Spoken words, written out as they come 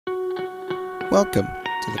Welcome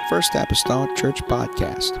to the First Apostolic Church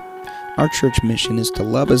Podcast. Our church mission is to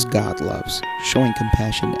love as God loves, showing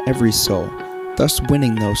compassion to every soul, thus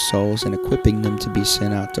winning those souls and equipping them to be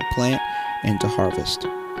sent out to plant and to harvest.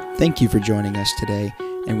 Thank you for joining us today,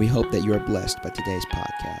 and we hope that you are blessed by today's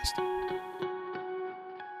podcast.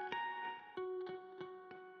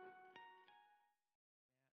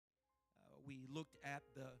 We looked at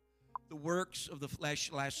the works of the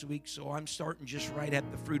flesh last week, so I'm starting just right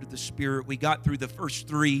at the fruit of the Spirit. We got through the first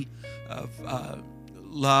three of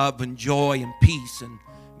love and joy and peace, and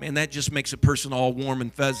man, that just makes a person all warm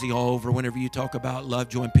and fuzzy all over whenever you talk about love,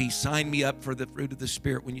 joy, and peace. Sign me up for the fruit of the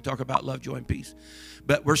Spirit when you talk about love, joy, and peace.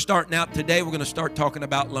 But we're starting out today, we're going to start talking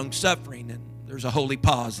about long-suffering, and there's a holy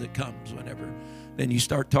pause that comes whenever then you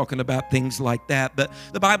start talking about things like that. But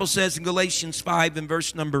the Bible says in Galatians 5 and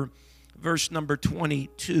verse number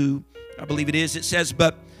 22, I believe it is, it says,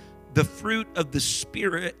 "But the fruit of the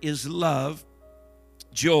Spirit is love,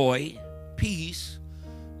 joy, peace,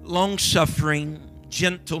 long-suffering,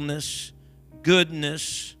 gentleness,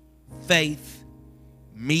 goodness, faith,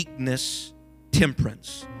 meekness,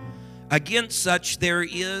 temperance. Against such there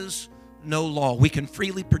is no law." We can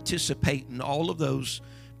freely participate in all of those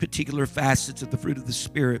particular facets of the fruit of the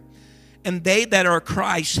Spirit. "And they that are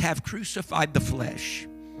Christ have crucified the flesh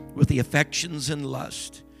with the affections and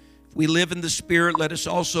lust. If we live in the Spirit, let us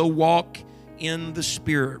also walk in the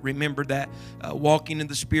Spirit." Remember that walking in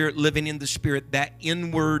the Spirit, living in the Spirit, that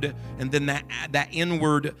inward and then that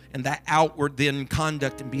inward and that outward then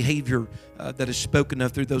conduct and behavior that is spoken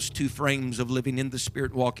of through those two frames of living in the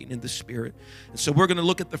Spirit, walking in the Spirit. And so we're going to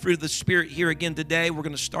look at the fruit of the Spirit here again today. We're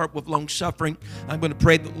going to start with long-suffering. I'm going to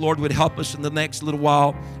pray that the Lord would help us in the next little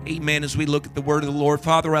while. Amen. As we look at the word of the Lord.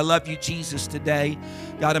 Father, I love you, Jesus, today.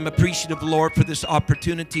 God, I'm appreciative, Lord, for this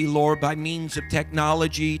opportunity, Lord, by means of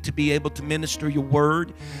technology to be able to minister your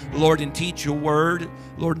word, Lord, and teach your word,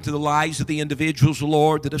 Lord, into the lives of the individuals,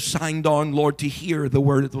 Lord, that have signed on, Lord, to hear the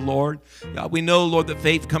word of the Lord. God, we know, Lord, that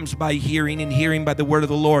faith comes by hearing and hearing by the word of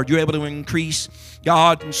the Lord. You're able to increase,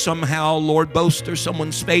 God, and somehow, Lord, bolster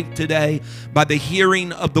someone's faith today by the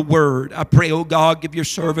hearing of the word. I pray, oh God, give your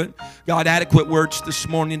servant, God, adequate words this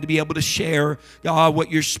morning to be able to share, God, what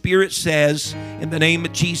your Spirit says. In the name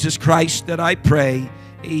of Jesus Christ that I pray.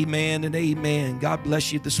 Amen and amen. God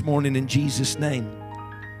bless you this morning in Jesus' name.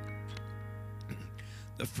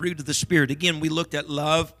 The fruit of the Spirit. Again, we looked at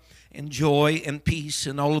love and joy and peace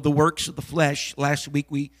and all of the works of the flesh. Last week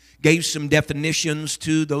we gave some definitions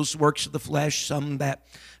to those works of the flesh, some that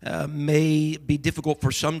may be difficult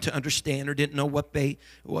for some to understand or didn't know what they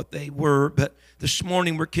were. But this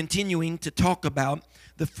morning we're continuing to talk about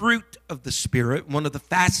the fruit of the Spirit, one of the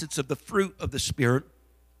facets of the fruit of the Spirit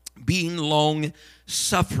being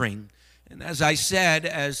long-suffering. And as I said,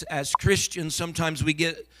 as Christians, sometimes we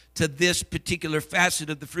get to this particular facet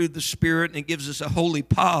of the fruit of the Spirit and it gives us a holy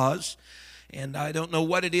pause. And I don't know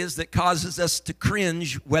what it is that causes us to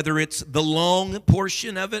cringe, whether it's the long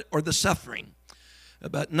portion of it or the suffering.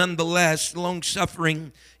 But nonetheless,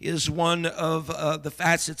 long-suffering is one of the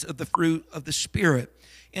facets of the fruit of the Spirit.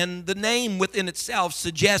 And the name within itself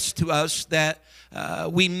suggests to us that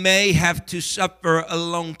we may have to suffer a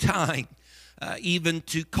long time, even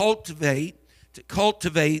to cultivate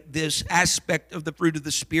this aspect of the fruit of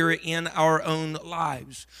the Spirit in our own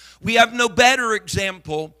lives. We have no better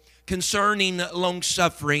example concerning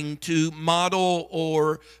long-suffering to model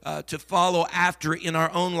or to follow after in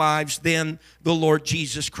our own lives than the Lord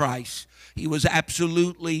Jesus Christ. He was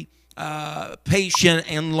absolutely patient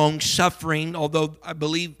and long-suffering, although I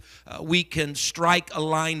believe we can strike a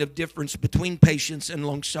line of difference between patience and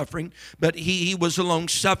long-suffering. But he was a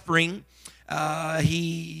long-suffering.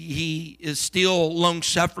 He is still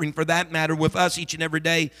long-suffering for that matter with us each and every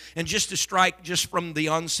day. And just to strike just from the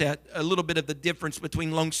onset a little bit of the difference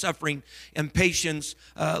between long-suffering and patience,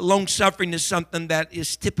 long-suffering is something that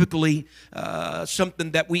is typically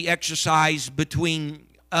something that we exercise between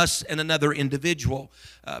us and another individual.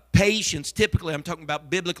 Patience, typically, I'm talking about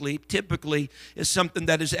biblically, typically is something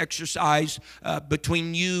that is exercised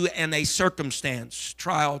between you and a circumstance,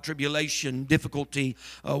 trial, tribulation, difficulty,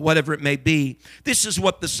 whatever it may be. This is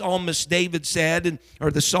what the psalmist David said,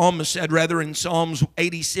 or the psalmist said rather in Psalms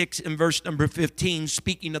 86 in verse number 15,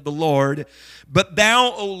 speaking of the Lord. "But thou,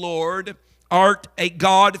 O Lord, art a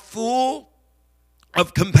God full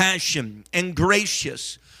of compassion and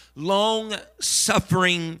gracious,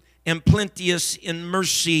 long-suffering and plenteous in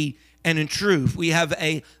mercy and in truth." We have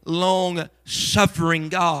a long-suffering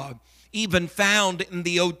God, even found in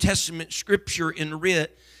the Old Testament scripture in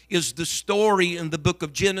writ is the story in the book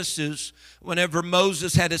of Genesis whenever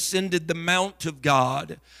Moses had ascended the mount of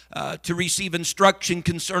God to receive instruction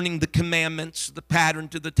concerning the commandments, the pattern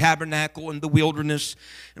to the tabernacle in the wilderness.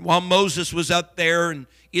 And while Moses was up there and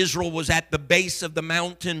Israel was at the base of the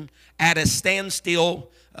mountain at a standstill,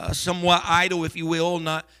 somewhat idle, if you will,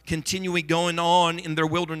 not continuing going on in their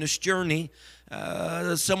wilderness journey,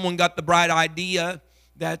 someone got the bright idea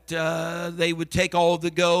that they would take all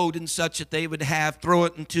the gold and such that they would have, throw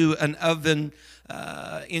it into an oven,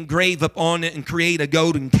 engrave upon it, and create a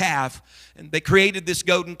golden calf. And they created this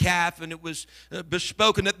golden calf, and it was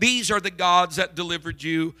bespoken that these are the gods that delivered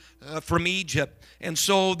you from Egypt. And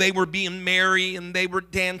so they were being merry, and they were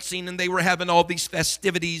dancing, and they were having all these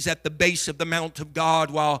festivities at the base of the Mount of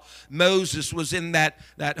God while Moses was in that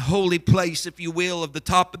holy place, if you will, of the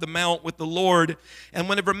top of the mount with the Lord. And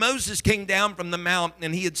whenever Moses came down from the mount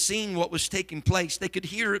and he had seen what was taking place, they could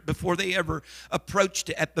hear it before they ever approached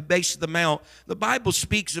it at the base of the mount. The Bible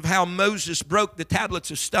speaks of how Moses broke the tablets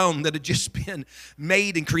of stone that had just been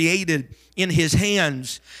made and created in his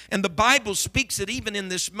hands. And the Bible speaks that even in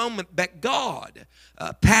this moment that God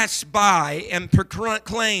passed by and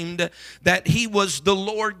proclaimed that he was the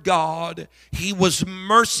Lord God. He was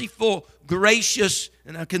merciful, gracious,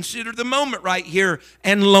 and I consider the moment right here,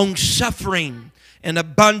 and long-suffering, and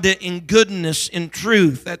abundant in goodness and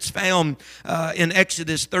truth. That's found in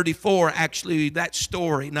Exodus 34, actually, that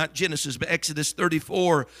story, not Genesis, but Exodus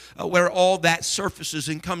 34, where all that surfaces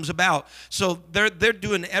and comes about. So they're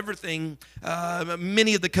doing everything.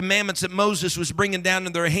 Many of the commandments that Moses was bringing down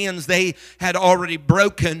in their hands, they had already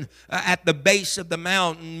broken at the base of the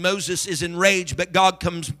mountain. Moses is enraged, but God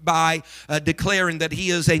comes by declaring that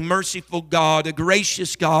he is a merciful God, a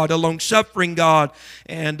gracious God, a long-suffering God.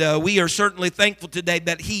 And we are certainly thankful today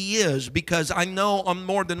that he is, because I know on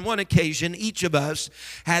more than one occasion each of us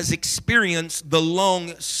has experienced the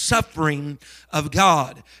long suffering of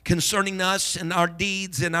God concerning us and our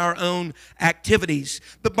deeds and our own activities.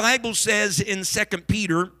 The Bible says in 2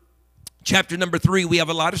 Peter chapter number 3, we have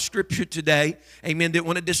a lot of scripture today. Amen. Didn't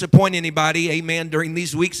want to disappoint anybody. Amen. During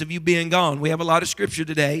these weeks of you being gone, we have a lot of scripture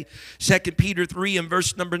today. 2 Peter 3 and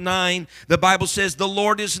verse number 9, the Bible says, "The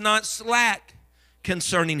Lord is not slack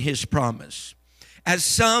concerning his promise, as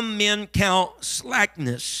some men count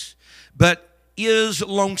slackness, but is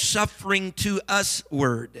long-suffering to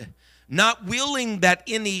usward, not willing that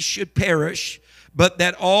any should perish, but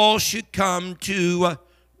that all should come to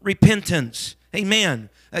repentance."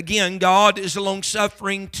 Amen. Again, God is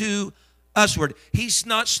long-suffering to usward. He's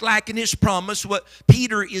not slacking his promise. What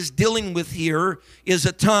Peter is dealing with here is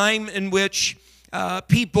a time in which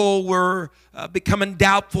people were becoming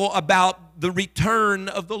doubtful about the return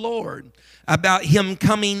of the Lord, about him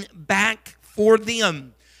coming back for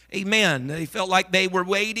them. Amen. They felt like they were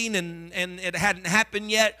waiting and it hadn't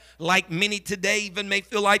happened yet. Like many today even may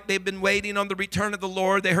feel like they've been waiting on the return of the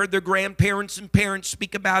Lord. They heard their grandparents and parents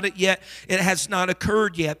speak about it, yet it has not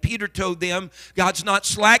occurred yet. Peter told them God's not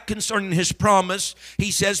slack concerning his promise.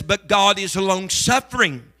 He says, but God is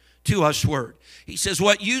long-suffering to usward. He says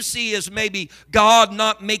what you see is maybe God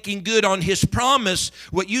not making good on his promise.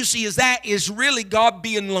 What you see is that is really God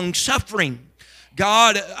being long-suffering.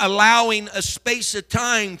 God allowing a space of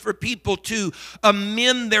time for people to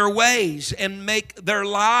amend their ways and make their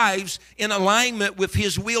lives in alignment with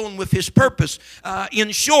his will and with his purpose.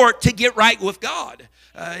 In short, to get right with God.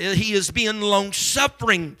 He is being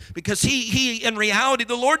long-suffering because he in reality,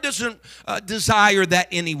 the Lord doesn't desire that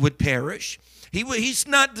any would perish. He's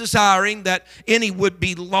not desiring that any would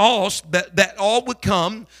be lost, but that all would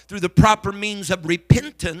come through the proper means of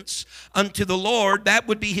repentance unto the Lord. That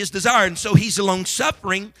would be his desire. And so he's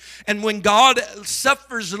long-suffering. And when God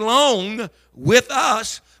suffers long with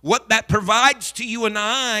us, what that provides to you and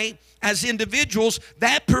I as individuals,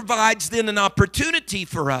 that provides then an opportunity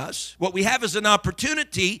for us. What we have is an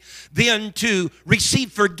opportunity then to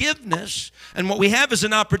receive forgiveness. And what we have is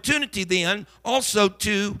an opportunity then also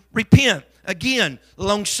to repent. Again,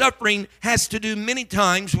 long-suffering has to do many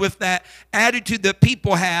times with that attitude that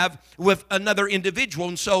people have with another individual.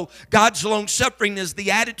 And so God's long-suffering is the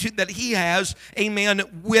attitude that he has, amen,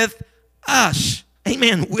 with us.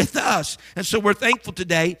 Amen, with us. And so we're thankful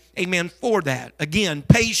today, amen, for that. Again,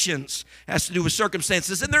 patience has to do with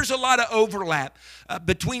circumstances. And there's a lot of overlap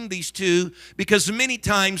between these two, because many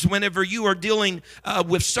times whenever you are dealing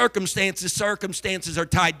with circumstances, circumstances are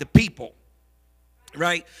tied to people.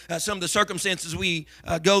 Right? Some of the circumstances we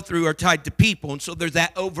go through are tied to people. And so there's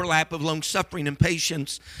that overlap of long-suffering and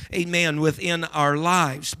patience, amen, within our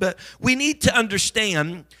lives. But we need to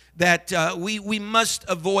understand that we must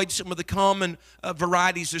avoid some of the common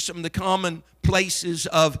varieties or some of the common places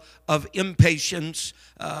of impatience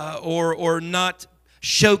or not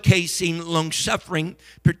showcasing long-suffering,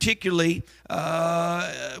 particularly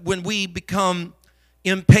when we become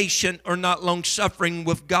impatient or not long-suffering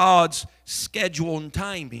with God's schedule and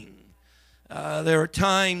timing. There are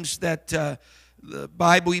times that the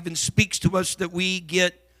Bible even speaks to us that we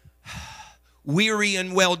get weary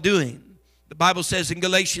in well-doing. The Bible says in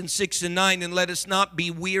Galatians 6 and 9, and let us not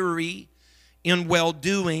be weary in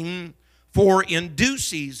well-doing, for in due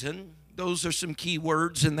season, those are some key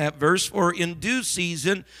words in that verse, for in due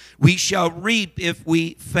season we shall reap if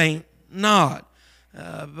we faint not.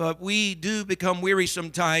 But we do become weary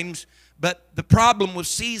sometimes. But the problem with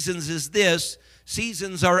seasons is this: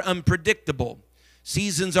 seasons are unpredictable.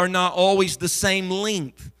 Seasons are not always the same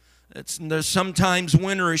length. There's sometimes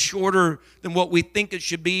winter is shorter than what we think it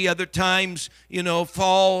should be. Other times,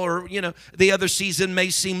 fall or, the other season may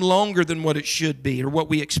seem longer than what it should be or what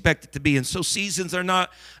we expect it to be. And so seasons are not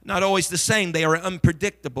always the same. They are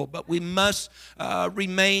unpredictable. But we must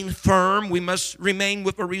remain firm. We must remain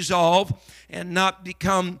with a resolve and not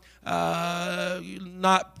become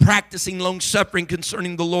not practicing long-suffering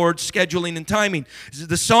concerning the Lord's scheduling and timing.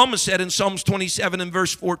 The psalmist said in Psalms 27 and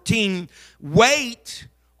verse 14, wait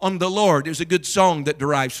on the Lord. There's a good song that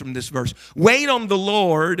derives from this verse. Wait on the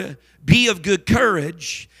Lord, be of good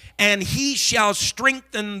courage, and he shall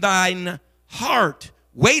strengthen thine heart.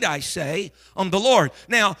 Wait, I say, on the Lord.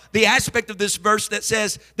 Now, the aspect of this verse that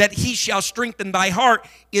says that he shall strengthen thy heart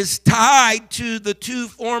is tied to the two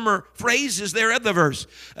former phrases there of the verse.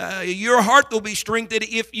 Your heart will be strengthened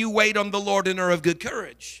if you wait on the Lord and are of good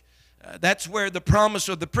courage. That's where the promise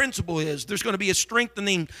or the principle is. There's going to be a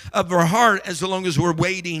strengthening of our heart as long as we're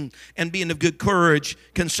waiting and being of good courage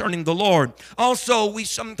concerning the Lord. Also, we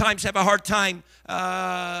sometimes have a hard time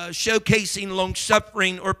showcasing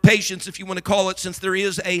long-suffering or patience, if you want to call it, since there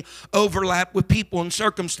is a overlap with people and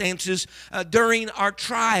circumstances during our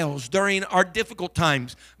trials, during our difficult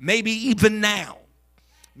times, maybe even now.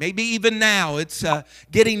 Maybe even now it's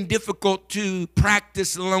getting difficult to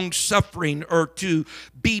practice long-suffering or to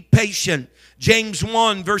be patient. James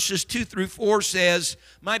 1 verses 2 through 4 says,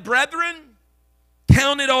 my brethren,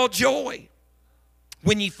 count it all joy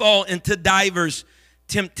when ye fall into divers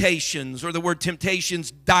temptations, or the word temptations,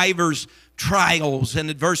 divers trials and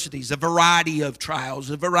adversities, a variety of trials,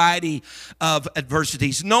 a variety of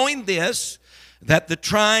adversities. Knowing this, that the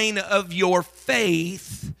trying of your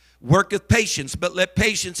faith worketh patience, but let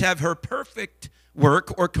patience have her perfect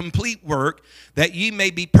work or complete work, that ye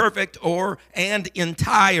may be perfect and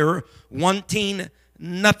entire, wanting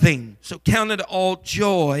nothing. So count it all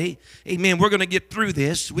joy. Amen. We're going to get through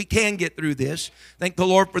this. We can get through this. Thank the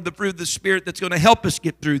Lord for the fruit of the Spirit that's going to help us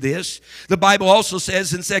get through this. The Bible also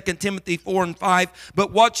says in 2 Timothy 4 and 5,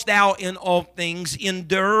 but watch thou in all things,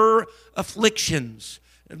 endure afflictions,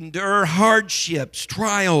 endure hardships,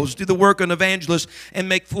 trials, do the work of an evangelist, and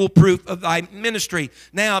make full proof of thy ministry.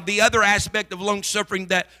 Now, the other aspect of long-suffering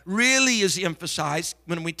that really is emphasized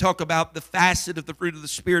when we talk about the facet of the fruit of the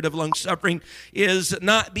Spirit of long-suffering is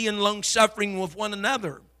not being long-suffering with one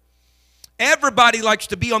another. Everybody likes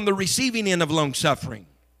to be on the receiving end of long-suffering,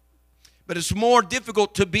 but it's more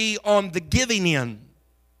difficult to be on the giving end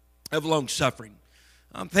of long-suffering.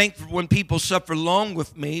 I'm thankful when people suffer long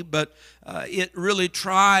with me, but it really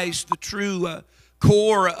tries the true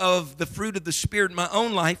core of the fruit of the Spirit in my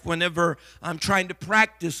own life whenever I'm trying to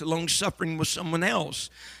practice long-suffering with someone else.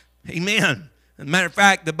 Amen. As a matter of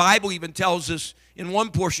fact, the Bible even tells us in one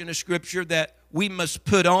portion of Scripture that we must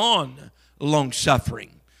put on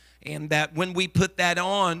long-suffering. And that when we put that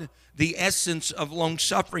on, the essence of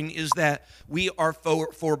long-suffering is that we are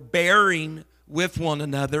forbearing with one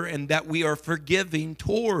another, and that we are forgiving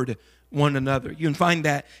toward one another. You can find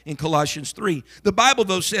that in Colossians 3. The Bible,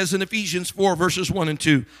 though, says in Ephesians 4, verses 1 and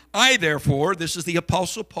 2, I, therefore, this is the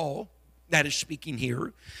Apostle Paul that is speaking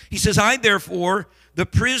here. He says, I, therefore, the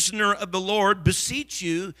prisoner of the Lord, beseech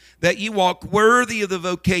you that ye walk worthy of the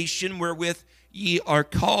vocation wherewith ye are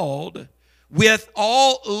called, with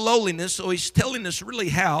all lowliness. So he's telling us really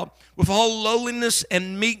how, with all lowliness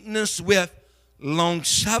and meekness, with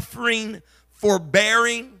long-suffering,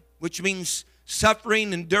 forbearing, which means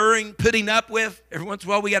suffering, enduring, putting up with. Every once in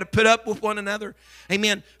a while we got to put up with one another.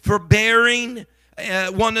 Amen. Forbearing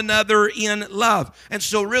one another in love. And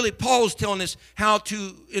so really Paul's telling us how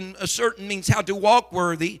to, in a certain means, how to walk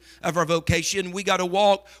worthy of our vocation. We got to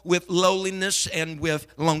walk with lowliness and with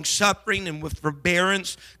long-suffering and with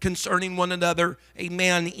forbearance concerning one another.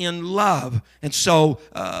 Amen. In love. And so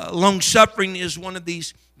long-suffering is one of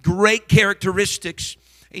these great characteristics,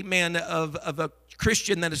 amen, of a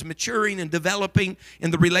Christian that is maturing and developing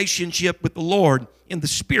in the relationship with the Lord in the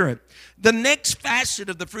Spirit. The next facet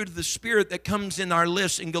of the fruit of the Spirit that comes in our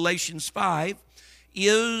list in Galatians 5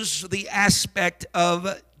 is the aspect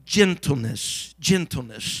of gentleness.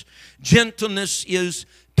 Gentleness. Gentleness is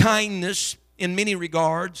kindness in many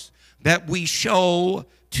regards that we show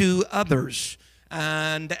to others.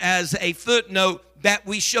 And as a footnote, that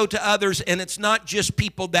we show to others, and it's not just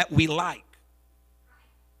people that we like.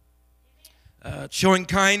 Showing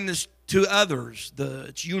kindness to others,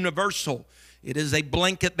 it's universal. It is a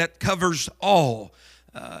blanket that covers all.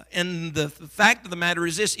 And the fact of the matter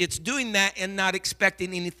is this, it's doing that and not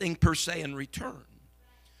expecting anything per se in return.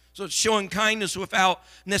 So it's showing kindness without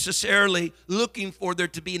necessarily looking for there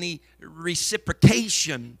to be any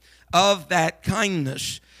reciprocation of that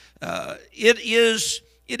kindness. It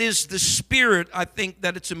is the Spirit, I think,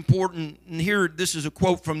 that it's important. And here, this is a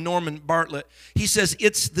quote from Norman Bartlett. He says,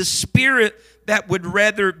 it's the Spirit that would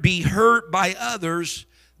rather be hurt by others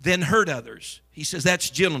than hurt others. He says that's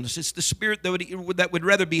gentleness. It's the Spirit that would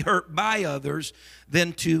rather be hurt by others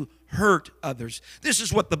than to hurt others. This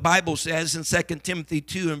is what the Bible says in 2 Timothy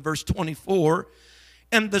 2 and verse 24.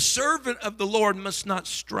 And the servant of the Lord must not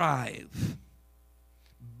strive.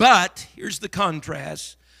 But, here's the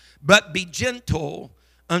contrast, but be gentle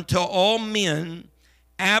unto all men,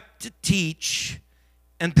 apt to teach,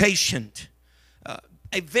 and patient.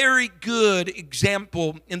 A very good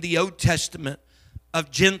example in the Old Testament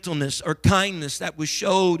of gentleness or kindness that was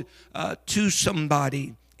showed to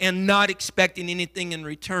somebody and not expecting anything in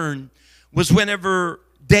return was whenever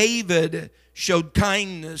David showed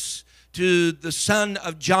kindness to the son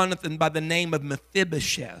of Jonathan by the name of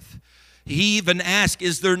Mephibosheth. He even asked,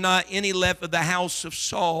 is there not any left of the house of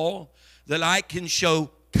Saul that I can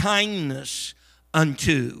show kindness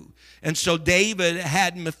unto? And so David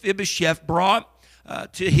had Mephibosheth brought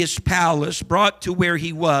to his palace, brought to where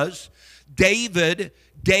he was. David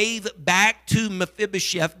gave back to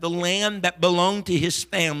Mephibosheth the land that belonged to his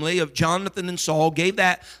family of Jonathan and Saul, gave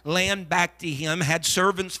that land back to him, had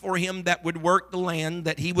servants for him that would work the land,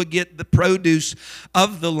 that he would get the produce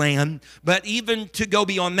of the land. But even to go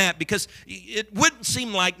beyond that, because it wouldn't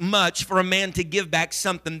seem like much for a man to give back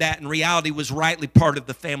something that in reality was rightly part of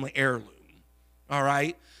the family heirloom. All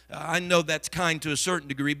right? I know that's kind to a certain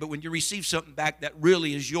degree, but when you receive something back that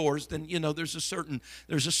really is yours, then, you know, there's a certain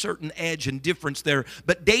edge and difference there.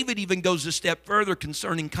 But David even goes a step further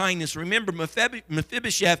concerning kindness. Remember,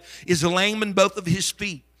 Mephibosheth is lame in both of his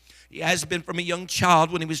feet. He has been from a young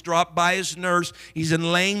child when he was dropped by his nurse. He's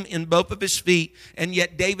lame in both of his feet. And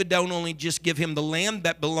yet David don't only just give him the land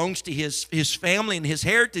that belongs to his family and his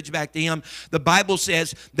heritage back to him. The Bible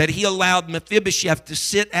says that he allowed Mephibosheth to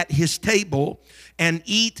sit at his table and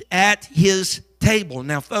eat at his table.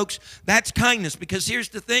 Now, folks, that's kindness, because here's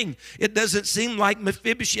the thing. It doesn't seem like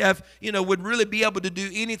Mephibosheth, would really be able to do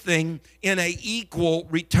anything in an equal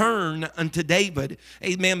return unto David.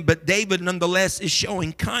 Amen. But David, nonetheless, is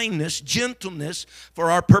showing kindness, gentleness,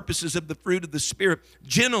 for our purposes of the fruit of the Spirit,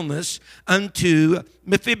 gentleness unto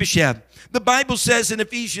Mephibosheth. The Bible says in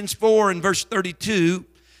Ephesians 4 and verse 32,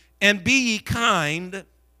 and be ye kind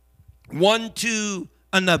one to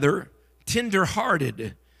another,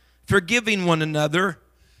 tender-hearted, forgiving one another.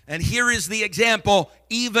 And here is the example,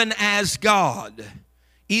 even as God,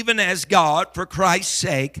 for Christ's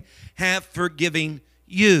sake, hath forgiven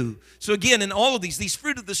you. So again, in all of these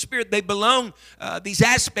fruit of the Spirit, they belong, these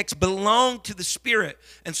aspects belong to the Spirit.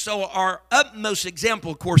 And so our utmost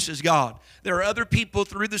example, of course, is God. There are other people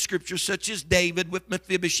through the Scripture, such as David with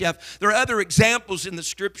Mephibosheth. There are other examples in the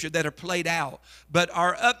Scripture that are played out. But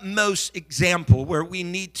our utmost example, where we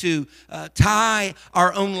need to tie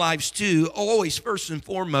our own lives to, always first and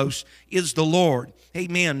foremost, is the Lord.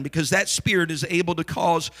 Amen. Because that Spirit is able to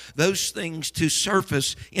cause those things to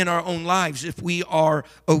surface in our own lives if we are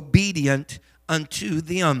obedient unto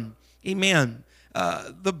them. Amen.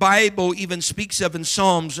 The Bible even speaks of in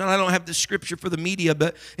Psalms, and I don't have the scripture for the media,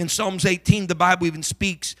 but in Psalms 18, the Bible even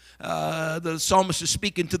speaks, the psalmist is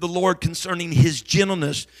speaking to the Lord concerning his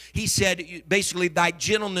gentleness. He said, basically, thy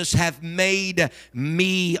gentleness hath made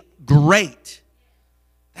me great.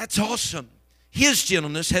 That's awesome. His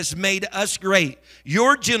gentleness has made us great.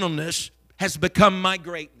 Your gentleness has become my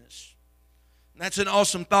greatness. That's an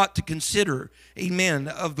awesome thought to consider, amen,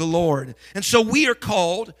 of the Lord. And so we are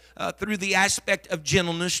called through the aspect of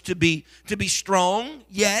gentleness to be strong,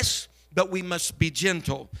 yes, but we must be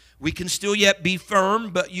gentle. We can still yet be firm,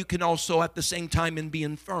 but you can also at the same time in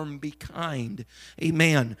being firm be kind,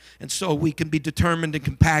 amen. And so we can be determined and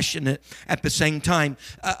compassionate at the same time.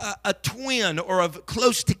 A twin or of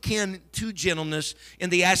close to kin to gentleness in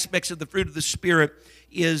the aspects of the fruit of the Spirit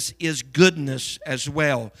is goodness as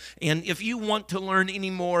well. And if you want to learn any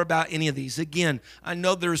more about any of these, again, I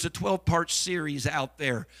know there's a 12-part series out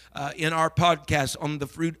there in our podcast on the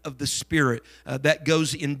fruit of the Spirit that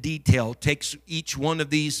goes in detail, takes each one of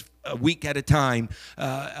these a week at a time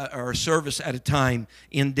or a service at a time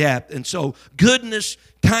in depth. And so goodness,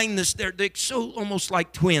 kindness, they're so almost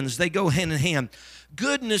like twins. They go hand in hand.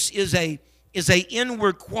 Goodness is a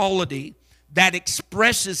inward quality that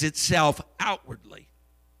expresses itself outwardly.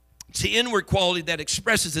 It's the inward quality that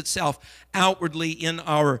expresses itself outwardly in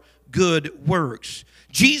our good works.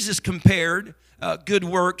 Jesus compared good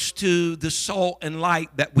works to the salt and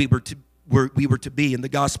light that we were to be in the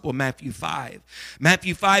Gospel of Matthew 5.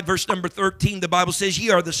 Matthew 5, verse number 13, the Bible says, "Ye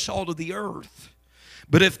are the salt of the earth.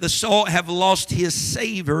 But if the salt have lost his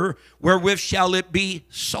savor, wherewith shall it be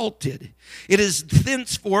salted? It is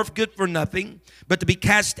thenceforth good for nothing, but to be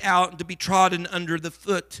cast out and to be trodden under the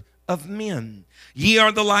foot of men. Ye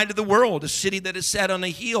are the light of the world. A city that is set on a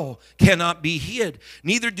hill cannot be hid.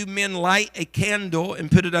 Neither do men light a candle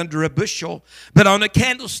and put it under a bushel, but on a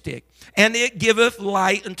candlestick, and it giveth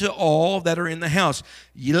light unto all that are in the house.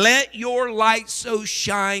 Let your light so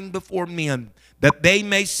shine before men, that they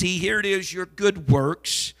may see," here it is, "your good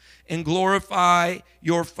works, and glorify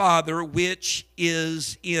your Father which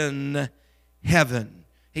is in heaven."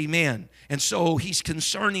 Amen. And so he's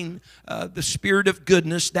concerning the spirit of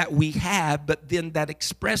goodness that we have, but then that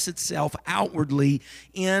express itself outwardly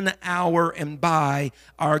in our and by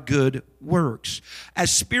our good works.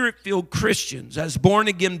 As Spirit-filled Christians, as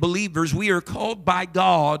born-again believers, we are called by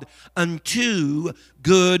God unto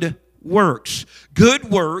good works. Good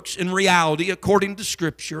works, in reality, according to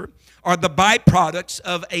Scripture, are the byproducts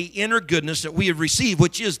of an inner goodness that we have received,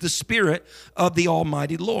 which is the Spirit of the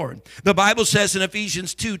Almighty Lord. The Bible says in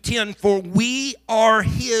Ephesians 2:10, "For we are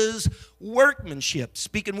His workmanship."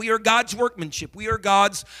 Speaking, we are God's workmanship. We are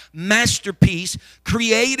God's masterpiece,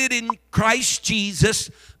 created in Christ Jesus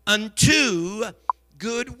unto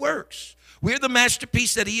good works. We're the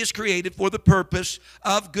masterpiece that He has created for the purpose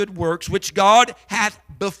of good works, which God hath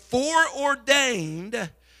before ordained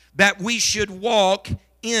that we should walk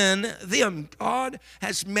in them. God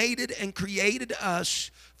has made it and created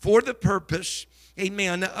us for the purpose,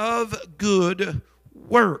 amen, of good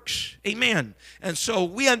works. Amen. And so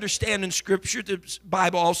we understand in Scripture, the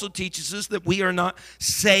Bible also teaches us that we are not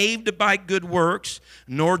saved by good works,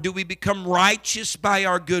 nor do we become righteous by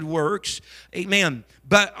our good works. Amen.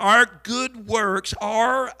 But our good works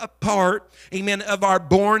are a part, amen, of our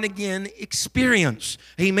born-again experience.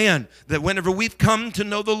 Amen. That whenever we've come to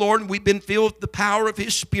know the Lord and we've been filled with the power of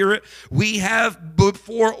His Spirit, we have been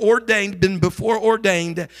before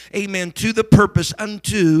ordained, amen, to the purpose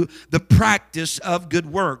unto the practice of good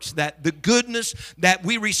works. That the goodness that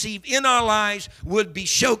we receive in our lives would be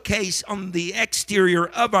showcased on the exterior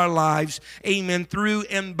of our lives, amen, through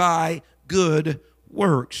and by good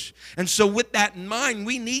works. And so with that in mind,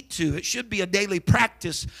 it should be a daily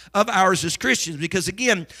practice of ours as Christians, because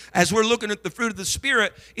again, as we're looking at the fruit of the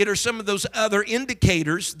Spirit, it are some of those other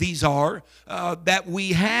indicators, that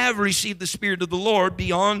we have received the Spirit of the Lord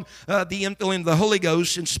beyond the infilling of the Holy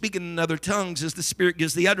Ghost and speaking in other tongues as the Spirit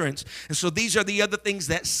gives the utterance. And so these are the other things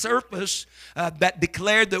that surface that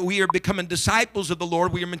declare that we are becoming disciples of the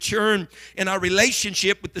Lord. We are maturing in our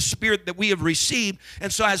relationship with the Spirit that we have received.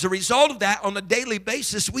 And so as a result of that, on a daily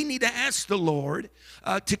basis, we need to ask the Lord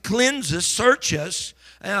to cleanse us, search us,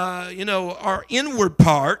 our inward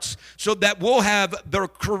parts, so that we'll have the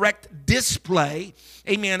correct display,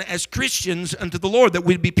 amen, as Christians unto the Lord, that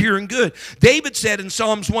we'd be pure and good. David said in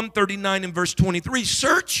Psalms 139 and verse 23,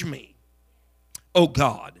 "Search me, O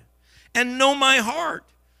God, and know my heart.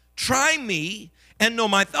 Try me and know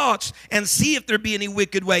my thoughts, and see if there be any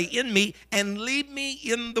wicked way in me, and lead me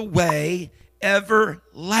in the way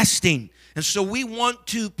everlasting." And so we want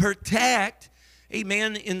to protect,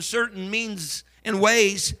 amen, in certain means and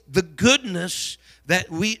ways, the goodness that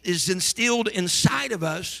is instilled inside of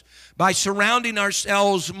us by surrounding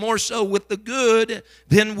ourselves more so with the good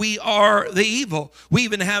than we are the evil. We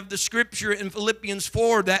even have the scripture in Philippians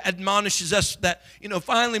 4 that admonishes us that,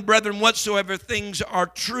 finally, brethren, whatsoever things are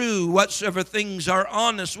true, whatsoever things are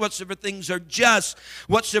honest, whatsoever things are just,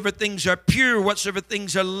 whatsoever things are pure, whatsoever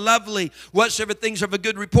things are lovely, whatsoever things are of a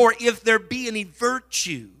good report, if there be any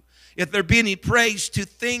virtue, if there be any praise, to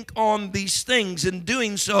think on these things. In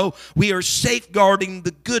doing so, we are safeguarding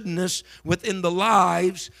the goodness within the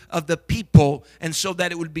lives of the people, and so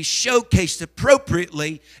that it would be showcased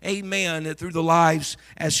appropriately, amen, through the lives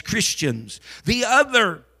as Christians. The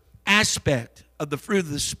other aspect of the fruit of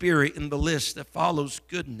the Spirit in the list that follows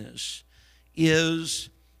goodness is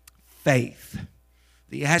faith.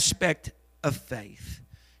 The aspect of faith.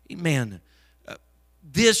 Amen.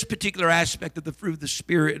 This particular aspect of the fruit of the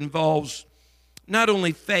Spirit involves not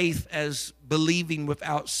only faith as believing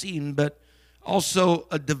without seeing, but also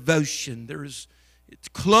a devotion. It's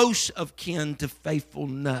close of kin to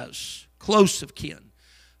faithfulness. Close of kin.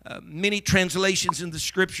 Many translations in the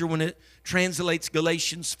Scripture, when it translates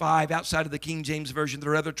Galatians 5 outside of the King James Version,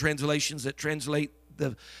 there are other translations that translate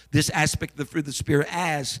this aspect of the fruit of the Spirit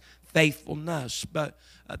as faithfulness. But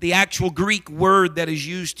the actual Greek word that is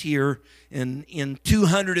used here in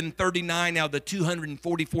 239 out of the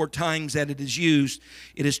 244 times that it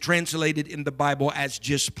is translated in the Bible as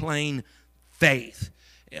just plain faith.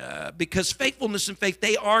 Because faithfulness and faith,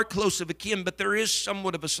 they are close of akin, but there is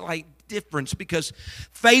somewhat of a slight difference, because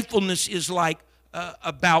faithfulness is like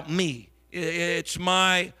about me. It's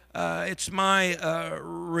my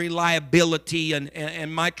reliability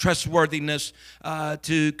and my trustworthiness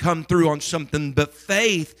to come through on something. But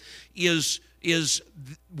faith is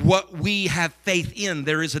what we have faith in.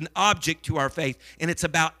 There is an object to our faith, and it's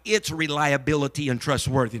about its reliability and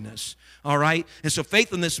trustworthiness. All right? And so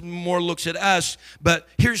faithfulness more looks at us, but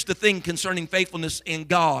here's the thing concerning faithfulness in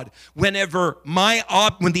God. When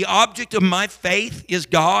the object of my faith is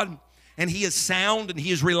God, and He is sound, and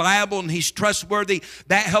He is reliable, and He's trustworthy,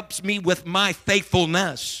 that helps me with my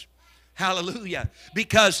faithfulness. Hallelujah.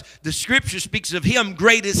 Because the Scripture speaks of Him,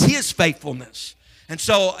 great is His faithfulness. And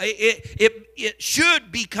so it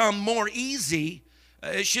should become more easy,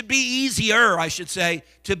 it should be easier, I should say,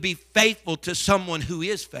 to be faithful to someone who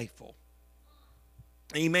is faithful.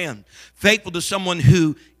 Amen. Faithful to someone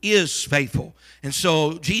who is faithful. And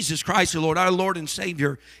so Jesus Christ, the Lord, our Lord and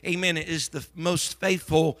Savior, amen, is the most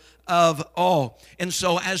faithful of all. And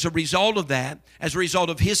so as a result of that, as a result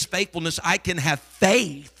of His faithfulness, I can have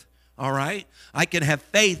faith, all right? I can have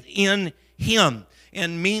faith in Him.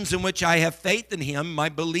 And means in which I have faith in Him, my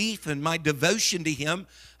belief and my devotion to Him.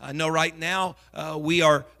 I know right now we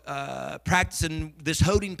are practicing this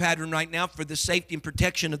holding pattern right now for the safety and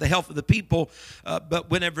protection of the health of the people. But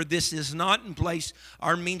whenever this is not in place,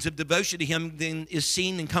 our means of devotion to Him then is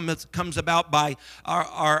seen and comes about by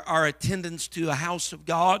our attendance to a house of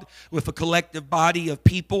God with a collective body of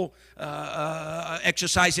people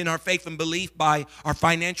exercising our faith and belief by our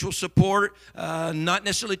financial support, not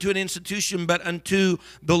necessarily to an institution, but unto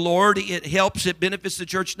the Lord. It helps, it benefits the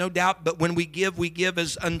church, no doubt. But when we give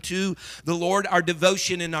as unto the Lord. Our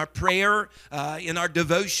devotion in our prayer, in our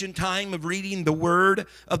devotion time of reading the Word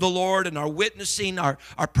of the Lord, and our witnessing, our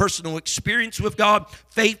personal experience with God.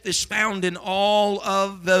 Faith is found in all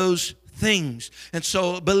of those things. And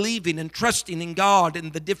so believing and trusting in God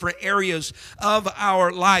in the different areas of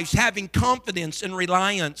our lives, having confidence and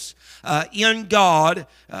reliance in God,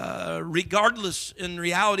 regardless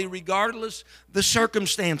the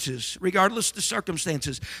circumstances.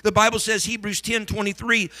 The Bible says, Hebrews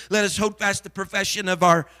 10:23, let us hold fast the profession of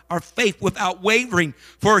our faith without wavering,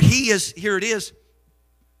 for He is, here it is,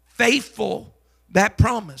 faithful that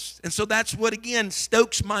promise. And so that's what, again,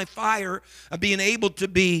 stokes my fire of being able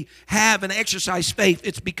to have and exercise faith.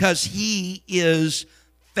 It's because He is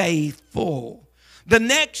faithful. The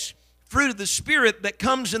next fruit of the Spirit that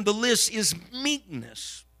comes in the list is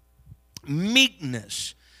meekness.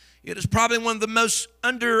 Meekness. It is probably one of the most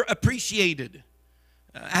underappreciated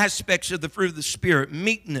aspects of the fruit of the Spirit.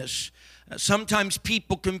 Meekness. Sometimes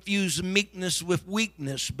people confuse meekness with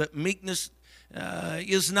weakness, but meekness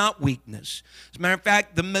is not weakness. As a matter of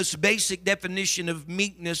fact, the most basic definition of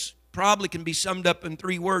meekness probably can be summed up in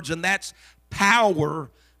 3 words, and that's power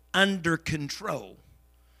under control.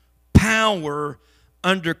 Power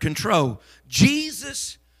under control.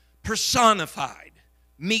 Jesus personified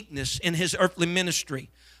meekness in His earthly ministry.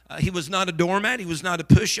 He was not a doormat. He was not a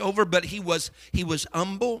pushover, but he was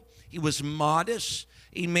humble. He was modest.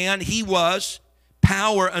 Amen. He was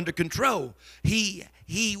power under control. He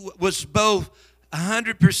was both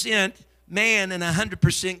 100% man and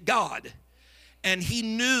 100% God. And He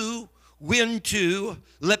knew when to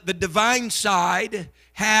let the divine side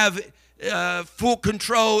have full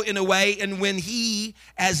control in a way, and when He,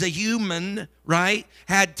 as a human, right,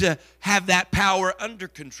 had to have that power under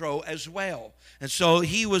control as well. And so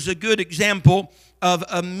He was a good example of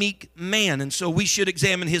a meek man. And so we should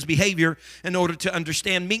examine His behavior in order to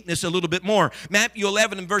understand meekness a little bit more. Matthew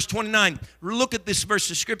 11 and verse 29. Look at this verse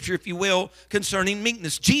of Scripture, if you will, concerning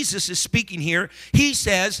meekness. Jesus is speaking here. He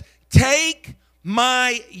says, take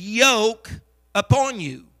my yoke upon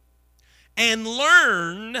you and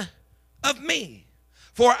learn of me.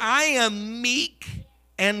 For I am meek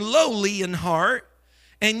and lowly in heart,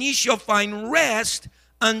 and ye shall find rest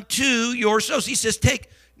unto your souls. He says,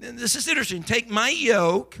 this is interesting, take my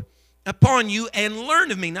yoke upon you and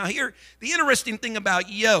learn of me. Now here, the interesting thing about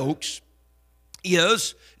yokes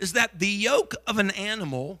is that the yoke of an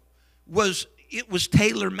animal was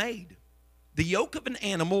tailor-made. The yoke of an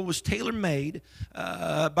animal was tailor-made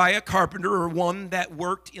by a carpenter or one that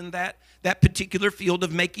worked in that particular field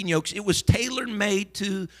of making yokes. It was tailor-made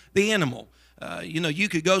to the animal. You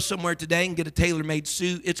could go somewhere today and get a tailor-made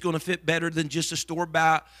suit. It's going to fit better than just a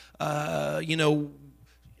store-bought,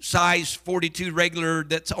 size 42 regular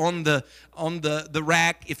that's on the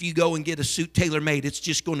rack. If you go and get a suit tailor-made,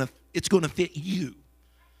 it's going to fit you.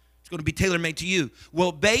 It's going to be tailor-made to you.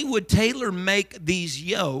 Well, they would tailor-make these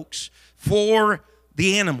yokes for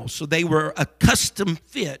the animal, so they were a custom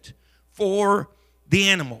fit for the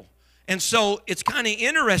animal. And so it's kind of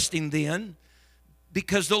interesting then,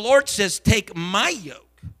 because the Lord says, take my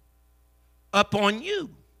yoke upon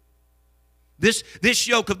you. This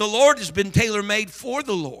yoke of the Lord has been tailor-made for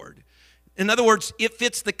the Lord. In other words, it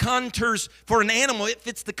fits the contours for an animal. It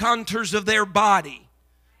fits the contours of their body.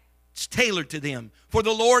 It's tailored to them. For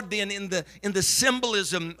the Lord then, in the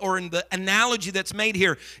symbolism or in the analogy that's made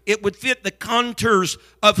here, it would fit the contours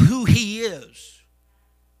of who He is.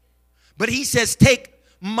 But He says, take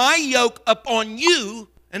my yoke upon you,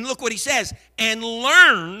 and look what He says, and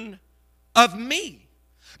learn of me.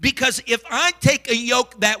 Because if I take a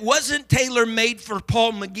yoke that wasn't tailor-made for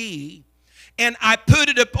Paul McGee and I put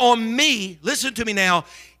it upon me, listen to me now,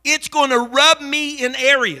 it's going to rub me in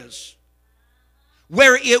areas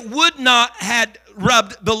where it would not have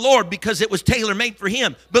rubbed the Lord because it was tailor-made for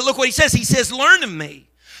Him. But look what He says. He says, learn of me.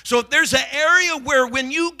 So if there's an area where when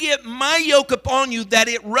you get my yoke upon you that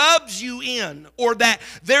it rubs you in, or that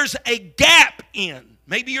there's a gap in,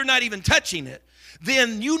 maybe you're not even touching it,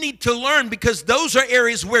 then you need to learn, because those are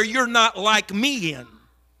areas where you're not like me in.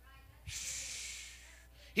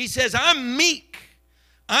 He says, I'm meek.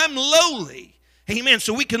 I'm lowly. Amen.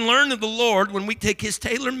 So we can learn of the Lord when we take His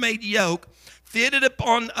tailor-made yoke, fit it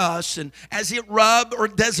upon us, and as it rub or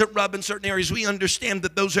doesn't rub in certain areas, we understand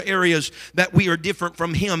that those are areas that we are different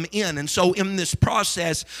from Him in. And so in this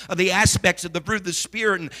process of the aspects of the fruit of the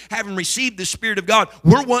Spirit and having received the Spirit of God,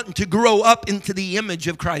 we're wanting to grow up into the image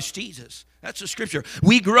of Christ Jesus. That's the Scripture.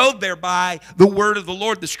 We grow thereby the word of the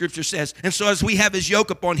Lord, the Scripture says. And so as we have His yoke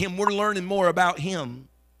upon Him, we're learning more about Him.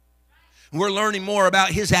 We're learning more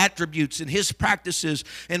about His attributes and His practices,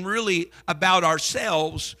 and really about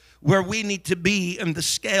ourselves, where we need to be in the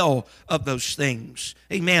scale of those things.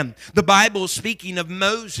 Amen. The Bible is speaking of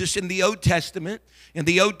Moses in the Old Testament. In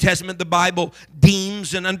the Old Testament, the Bible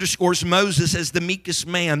deems and underscores Moses as the meekest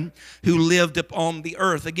man who lived upon the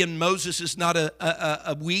earth. Again, Moses is not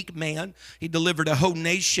a weak man. He delivered a whole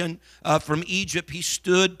nation from Egypt. He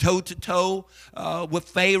stood toe-to-toe with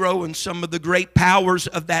Pharaoh and some of the great powers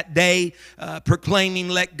of that day, proclaiming,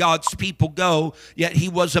 let God's people go. Yet he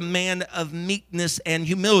was a man of meekness and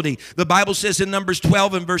humility. The Bible says in Numbers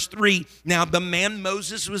 12 and verse 3, now the man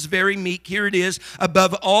Moses was very meek. Here it is,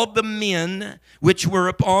 above all the men which were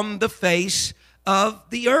upon the face of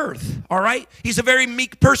the earth. All right? He's a very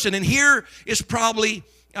meek person. And here is probably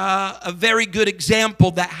a very good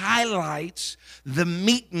example that highlights the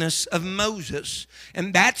meekness of Moses.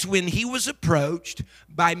 And that's when he was approached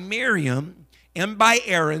by Miriam and by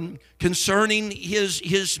Aaron concerning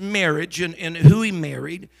his marriage and who he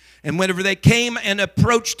married. And whenever they came and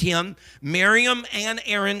approached him, Miriam and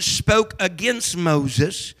Aaron spoke against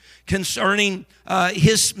Moses concerning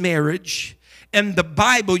his marriage. And the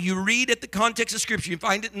Bible, you read at the context of Scripture, you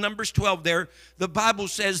find it in Numbers 12 there, the Bible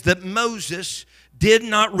says that Moses did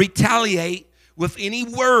not retaliate with any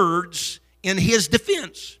words in his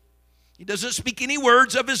defense. He doesn't speak any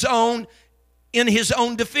words of his own in his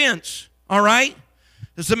own defense. All right?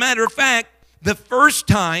 As a matter of fact, the first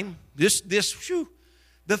time,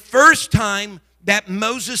 the first time that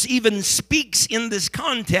Moses even speaks in this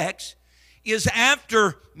context is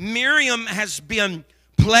after Miriam has been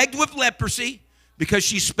plagued with leprosy because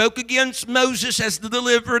she spoke against Moses as the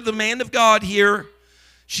deliverer, the man of God here.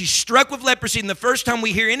 She's struck with leprosy, and the first time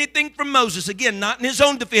we hear anything from Moses, again, not in his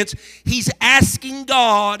own defense, he's asking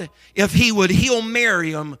God if he would heal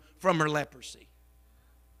Miriam from her leprosy.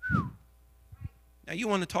 Now, you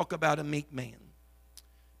want to talk about a meek man.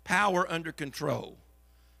 Power under control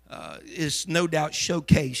is no doubt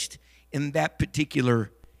showcased in that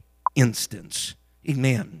particular instance.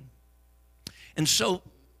 Amen. And so,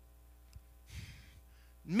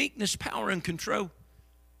 meekness, power, and control,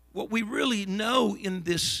 what we really know in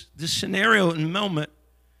this scenario and moment,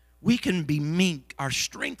 we can be meek. Our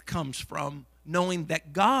strength comes from knowing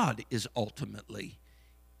that God is ultimately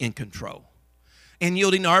in control, and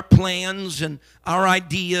yielding our plans and our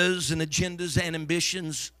ideas and agendas and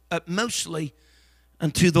ambitions mostly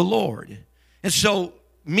unto the Lord. And so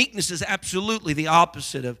meekness is absolutely the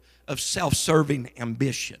opposite of self-serving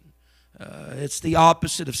ambition. It's the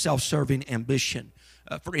opposite of self-serving ambition.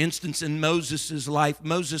 For instance, in Moses' life,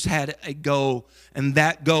 Moses had a goal, and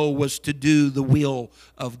that goal was to do the will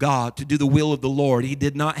of God, to do the will of the Lord. He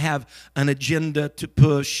did not have an agenda to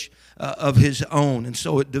push of his own, and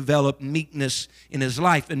so it developed meekness in his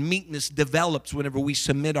life. And meekness develops whenever we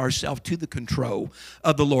submit ourselves to the control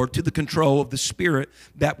of the Lord, to the control of the Spirit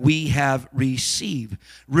that we have received.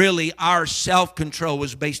 Really, our self-control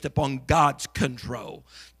is based upon God's control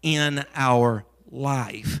in our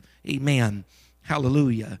life. Amen.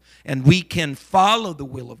 Hallelujah. And we can follow the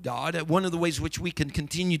will of God. One of the ways which we can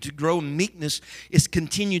continue to grow in meekness is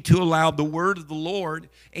continue to allow the word of the Lord,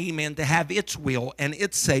 amen, to have its will and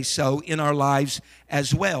its say-so in our lives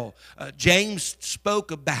as well. James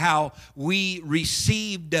spoke about how we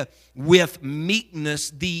received with meekness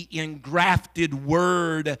the engrafted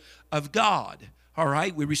word of God. All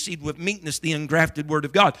right, we received with meekness the engrafted word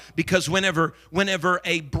of God. Because whenever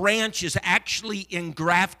a branch is actually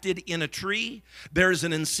engrafted in a tree, there's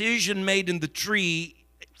an incision made in the tree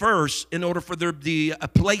first in order for there to be a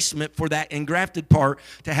placement for that engrafted part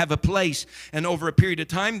to have a place. And over a period of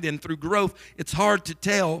time then, through growth, it's hard to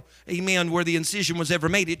tell, amen, where the incision was ever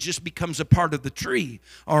made. It just becomes a part of the tree.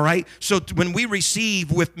 All right, so when we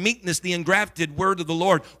receive with meekness the engrafted word of the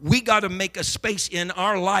Lord, we got to make a space in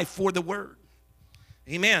our life for the word.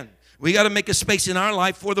 Amen. We got to make a space in our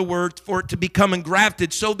life for the word, for it to become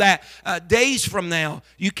engrafted, so that days from now,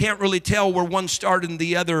 you can't really tell where one started and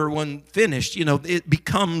the other one finished. You know, it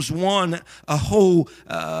becomes one, a whole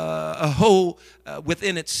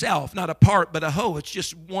within itself, not a part, but a whole. It's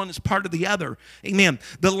just one is part of the other. Amen.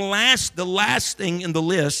 The last thing in the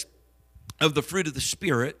list of the fruit of the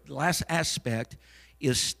Spirit, the last aspect,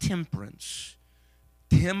 is temperance.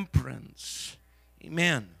 Temperance.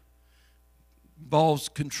 Amen. Involves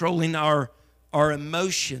controlling our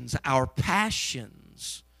emotions, our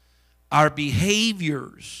passions, our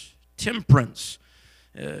behaviors. Temperance.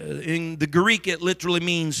 In the Greek, it literally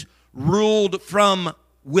means ruled from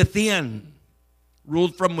within.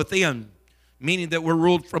 Ruled from within. Meaning that we're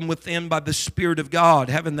ruled from within by the Spirit of God,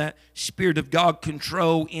 having that Spirit of God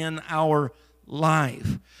control in our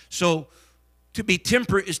life. So, to be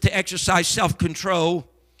temperate is to exercise self-control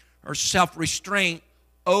or self-restraint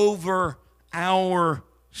over ourselves.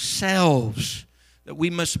 That we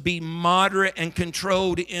must be moderate and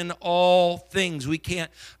controlled in all things. We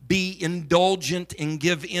can't be indulgent and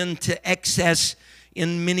give in to excess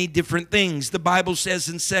in many different things. The Bible says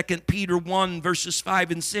in 2 Peter 1 verses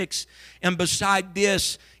 5 and 6, and beside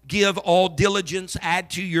this, give all diligence, add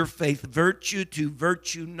to your faith virtue, to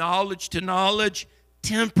virtue knowledge, to knowledge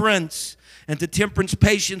temperance, and to temperance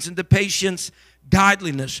patience, and to patience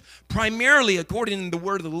godliness. Primarily, according to the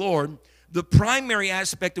word of the Lord, the primary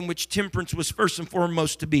aspect in which temperance was first and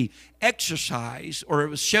foremost to be exercised, or it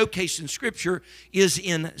was showcased in Scripture, is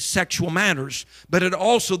in sexual matters. But it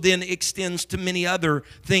also then extends to many other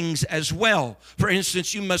things as well. For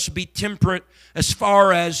instance, you must be temperate as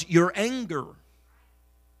far as your anger.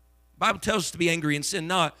 The Bible tells us to be angry and sin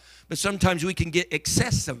not, but sometimes we can get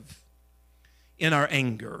excessive in our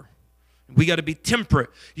anger. We got to be temperate.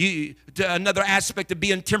 Another aspect of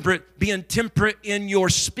being temperate in your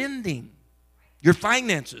spending, your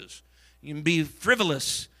finances. You can be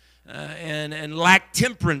frivolous and lack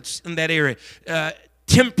temperance in that area.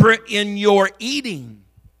 Temperate in your eating.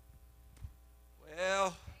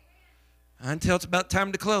 Well, until it's about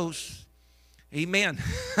time to close. Amen.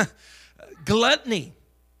 Gluttony.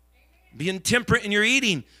 Being temperate in your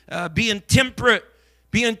eating. Being temperate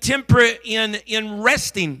in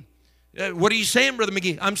resting. What are you saying, Brother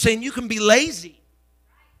McGee? I'm saying you can be lazy.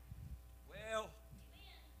 Well,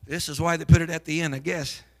 this is why they put it at the end, I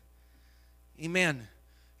guess. Amen.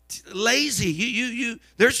 Lazy.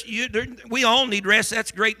 We all need rest.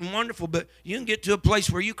 That's great and wonderful, but you can get to a place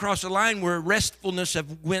where you cross a line where restfulness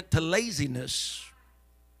have went to laziness.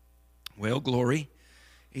 Well, glory.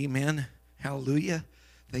 Amen. Hallelujah.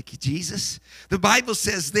 Thank you, Jesus. The Bible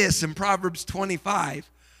says this in Proverbs 25.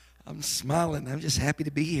 I'm smiling. I'm just happy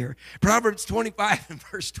to be here. Proverbs 25 and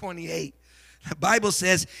verse 28. The Bible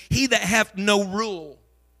says, he that hath no rule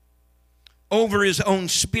over his own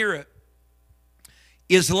spirit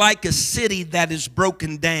is like a city that is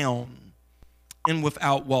broken down and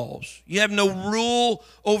without walls. You have no rule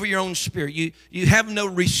over your own spirit. You have no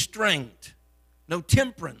restraint, no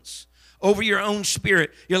temperance over your own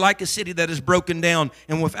spirit. You're like a city that is broken down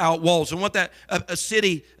and without walls. And what that, a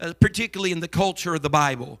city, particularly in the culture of the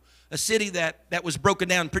Bible, a city that was broken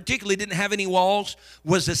down, particularly didn't have any walls,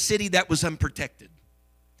 was a city that was unprotected.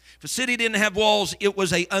 If a city didn't have walls, it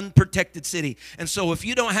was an unprotected city. And so if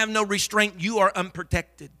you don't have no restraint, you are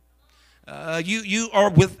unprotected. You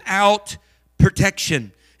are without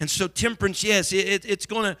protection. And so temperance, yes, it's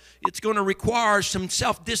going to require some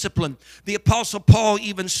self-discipline. The Apostle Paul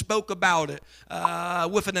even spoke about it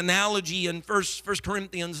with an analogy in 1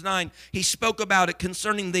 Corinthians 9. He spoke about it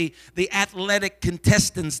concerning the athletic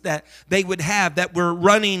contestants that they would have that were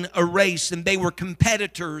running a race, and they were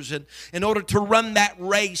competitors. And in order to run that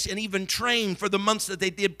race and even train for the months that they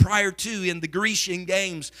did prior to in the Grecian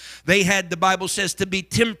games, they had, the Bible says, to be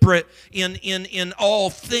temperate in all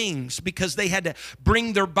things, because they had to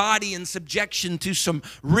bring their body in subjection to some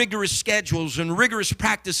rigorous schedules and rigorous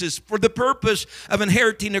practices for the purpose of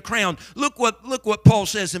inheriting a crown. Look what Paul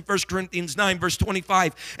says in 1 Corinthians 9, verse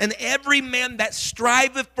 25. And every man that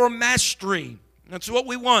striveth for mastery, that's what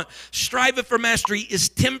we want, striveth for mastery, is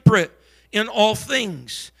temperate in all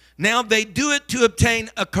things. Now they do it to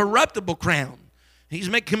obtain a corruptible crown. He's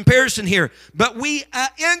making comparison here. But we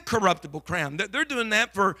incorruptible crown. They're doing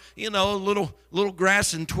that for, little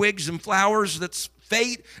grass and twigs and flowers that's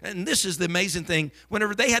fade. And this is the amazing thing.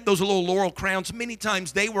 Whenever they had those little laurel crowns, many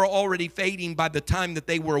times they were already fading by the time that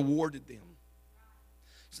they were awarded them.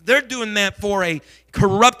 So they're doing that for a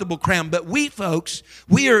corruptible crown. But we folks,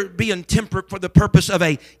 we are being temperate for the purpose of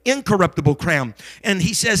a incorruptible crown. And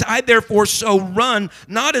he says, I therefore so run,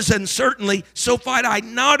 not as uncertainly, so fight I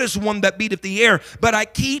not as one that beateth the air, but I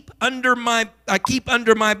keep under my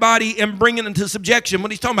body and bring it into subjection.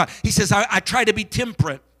 What he's talking about, he says, I try to be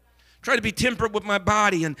temperate. Try to be temperate with my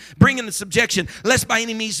body and bring into subjection, lest by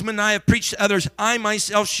any means when I have preached to others, I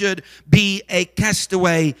myself should be a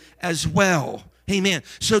castaway as well. Amen.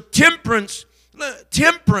 So temperance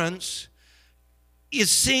is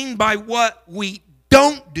seen by what we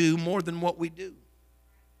don't do more than what we do.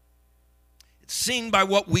 It's seen by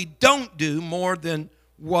what we don't do more than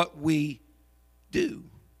what we do.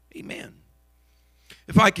 Amen.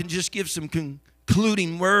 If I can just give some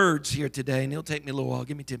concluding words here today, and it'll take me a little while.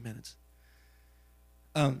 Give me 10 minutes.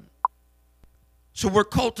 So we're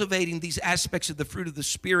cultivating these aspects of the fruit of the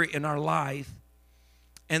Spirit in our life,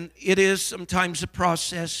 and it is sometimes a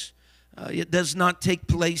process. It does not take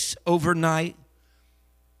place overnight,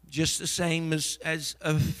 just the same as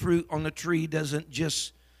a fruit on a tree doesn't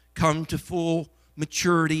just come to full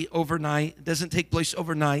maturity overnight. It doesn't take place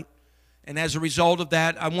overnight. And as a result of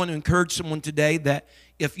that, I want to encourage someone today that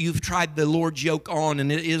if you've tried the Lord's yoke on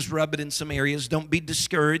and it is rubbing in some areas, don't be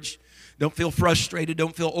discouraged. Don't feel frustrated.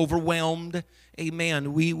 Don't feel overwhelmed.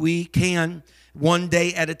 Amen. We can, one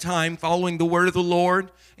day at a time, following the word of the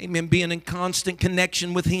Lord, amen, being in constant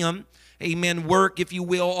connection with Him, amen, work, if you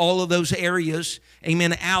will, all of those areas,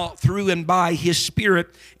 amen, out through and by His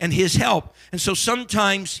Spirit and His help. And so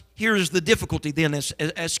sometimes, here's the difficulty then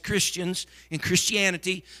as Christians in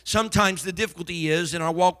Christianity, sometimes the difficulty is in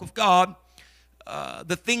our walk with God,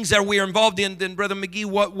 the things that we are involved in, then Brother McGee,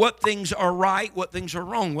 what things are right, what things are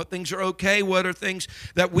wrong, what things are okay, what are things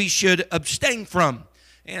that we should abstain from.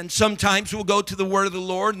 And sometimes we'll go to the word of the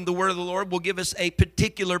Lord, and the word of the Lord will give us a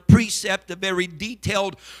particular precept, a very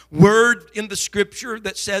detailed word in the Scripture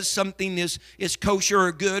that says something is kosher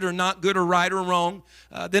or good or not good or right or wrong.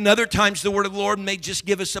 Then other times the word of the Lord may just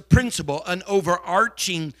give us a principle, an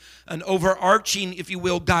overarching, if you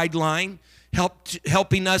will, guideline,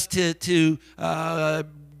 helping us to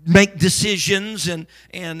make decisions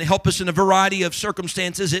and help us in a variety of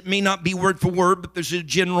circumstances. It may not be word for word, but there's a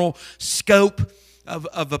general scope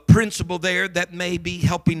of a principle there that may be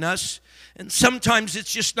helping us. And sometimes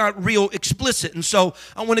it's just not real explicit. And so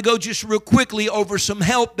I want to go just real quickly over some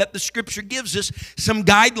help that the Scripture gives us, some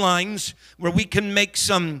guidelines where we can make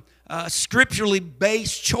some scripturally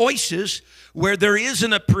based choices where there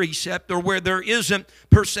isn't a precept or where there isn't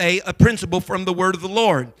per se a principle from the word of the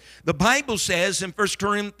Lord. The Bible says in 1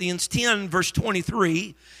 Corinthians 10 verse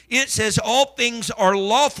 23, it says, all things are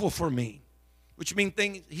lawful for me. Which means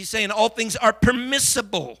he's saying all things are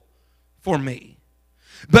permissible for me.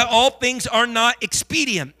 But all things are not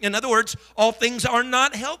expedient. In other words, all things are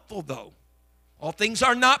not helpful though. All things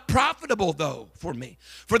are not profitable though for me.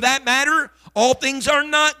 For that matter, all things are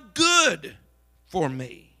not good for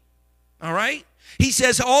me. All right? He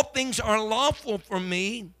says all things are lawful for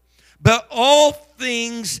me, but all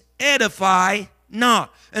things edify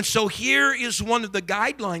not. And so here is one of the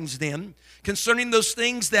guidelines then concerning those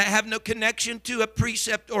things that have no connection to a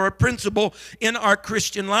precept or a principle in our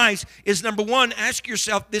Christian lives is, number one, ask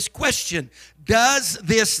yourself this question: does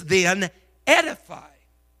this then edify?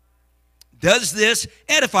 Does this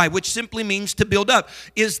edify? Which simply means to build up.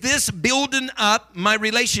 Is this building up my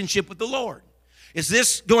relationship with the Lord? Is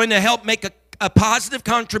this going to help make a positive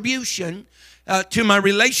contribution to my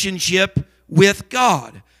relationship with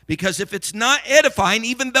God. Because if it's not edifying,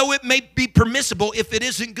 even though it may be permissible, if it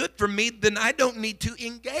isn't good for me, then I don't need to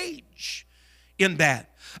engage in that.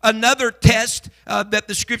 Another test that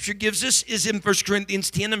the Scripture gives us is in 1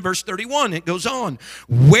 Corinthians 10 and verse 31. It goes on.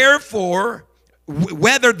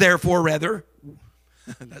 Whether therefore,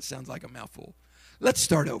 that sounds like a mouthful. Let's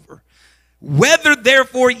start over. Whether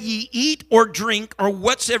therefore ye eat or drink or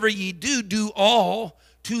whatsoever ye do, do all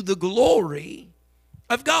to the glory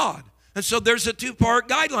of God. And so there's a two-part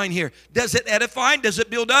guideline here. Does it edify? Does it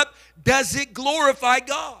build up? Does it glorify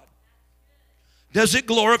God? Does it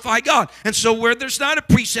glorify God? And so where there's not a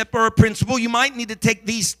precept or a principle, you might need to take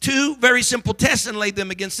these two very simple tests and lay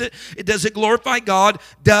them against it. Does it glorify God?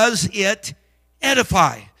 Does it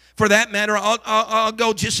edify? For that matter, I'll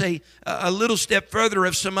go just a little step further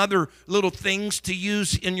of some other little things to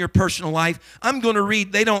use in your personal life. I'm going to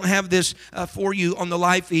read, they don't have this for you on the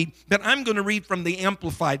live feed, but I'm going to read from the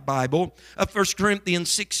Amplified Bible of 1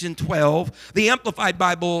 Corinthians 6 and 12. The Amplified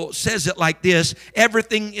Bible says it like this: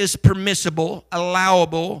 everything is permissible,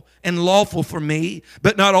 allowable, and lawful for me,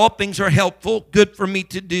 but not all things are helpful, good for me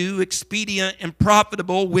to do, expedient, and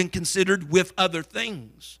profitable when considered with other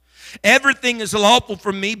things. Everything is lawful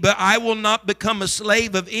for me, but I will not become a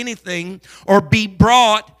slave of anything or be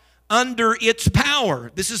brought under its power.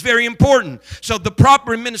 This is very important. So the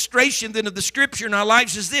proper administration then of the Scripture in our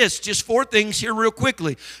lives is this. Just four things here real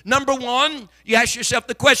quickly. Number one, you ask yourself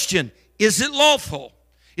the question, is it lawful?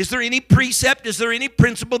 Is there any precept? Is there any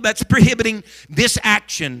principle that's prohibiting this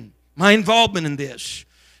action, my involvement in this?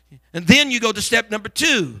 And then you go to step number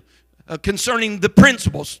two. Concerning the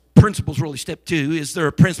principles. Principles really step two. Is there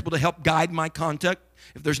a principle to help guide my conduct?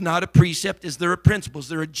 If there's not a precept, is there a principle? Is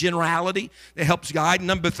there a generality that helps guide?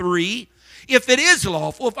 Number three, if it is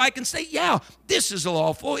lawful, if I can say, yeah, this is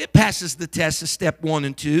lawful, it passes the test of step 1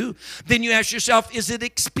 and 2, then you ask yourself, is it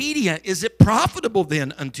expedient? Is it profitable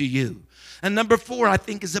then unto you? And number 4, I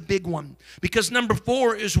think, is a big one, because number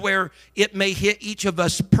 4 is where it may hit each of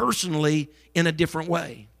us personally in a different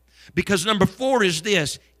way. Because number 4 is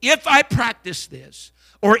this: if I practice this,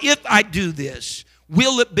 or if I do this,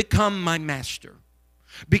 will it become my master?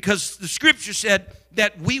 Because the Scripture said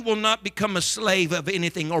that we will not become a slave of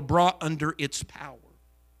anything or brought under its power.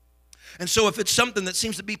 And so if it's something that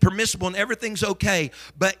seems to be permissible and everything's okay,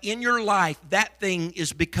 but in your life that thing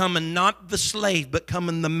is becoming not the slave but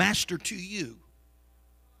becoming the master to you,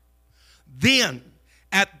 then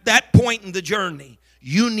at that point in the journey,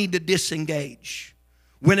 you need to disengage.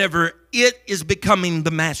 Whenever it is becoming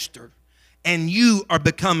the master and you are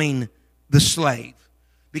becoming the slave,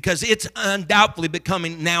 because it's undoubtedly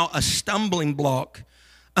becoming now a stumbling block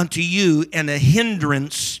unto you and a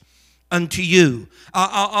hindrance unto you.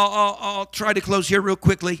 I'll try to close here real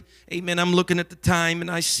quickly. Amen. I'm looking at the time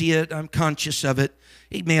and I see it. I'm conscious of it.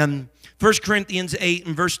 Amen. 1 Corinthians 8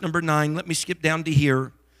 and verse number 9. Let me skip down to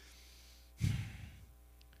here.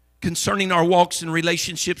 Concerning our walks and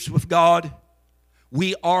relationships with God,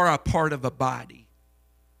 we are a part of a body.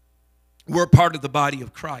 We're a part of the body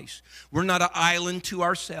of Christ. We're not an island to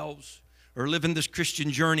ourselves or living this Christian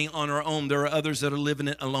journey on our own. There are others that are living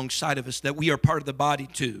it alongside of us that we are part of the body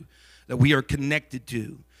to, that we are connected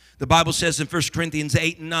to. The Bible says in 1 Corinthians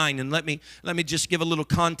 8 and 9, and let me just give a little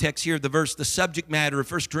context here. The verse, the subject matter of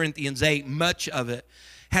 1 Corinthians 8, much of it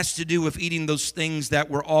has to do with eating those things that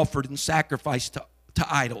were offered and sacrificed to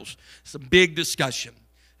idols. It's a big discussion.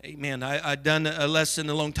 Amen. I'd done a lesson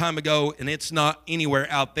a long time ago, and it's not anywhere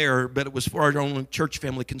out there, but it was for our own church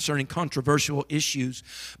family concerning controversial issues.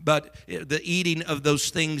 But the eating of those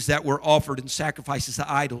things that were offered and sacrifices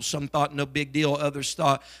to idols, some thought no big deal, others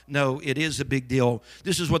thought no, it is a big deal.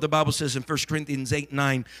 This is what the Bible says in 1 Corinthians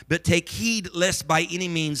 8:9. But take heed lest by any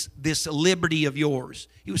means this liberty of yours.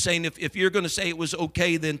 He was saying if you're going to say it was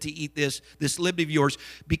okay then to eat this liberty of yours,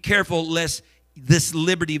 be careful lest this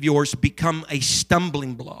liberty of yours become a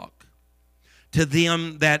stumbling block to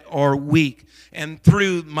them that are weak. And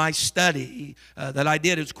through my study that I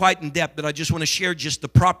did, it's quite in depth, but I just want to share just the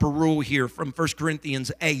proper rule here from 1 Corinthians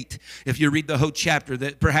 8. If you read the whole chapter,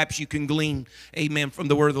 that perhaps you can glean, amen, from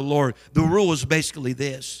the word of the Lord. The rule is basically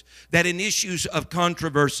this: that in issues of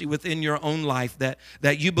controversy within your own life, that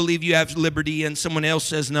you believe you have liberty and someone else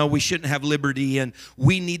says, no, we shouldn't have liberty, and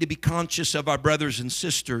we need to be conscious of our brothers and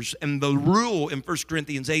sisters. And the rule in 1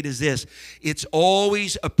 Corinthians 8 is this: it's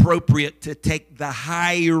always appropriate to take the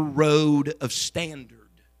higher road of standard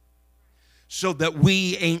so that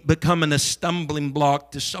we ain't becoming a stumbling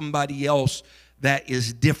block to somebody else that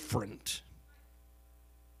is different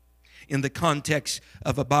in the context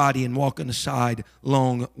of a body and walking aside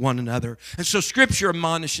along one another. And so Scripture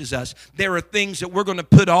admonishes us there are things that we're going to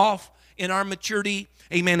put off in our maturity.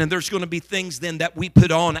 Amen. And there's going to be things then that we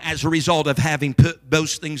put on as a result of having put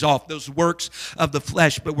those things off, those works of the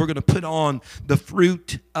flesh. But we're going to put on the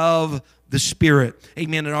fruit of the Spirit.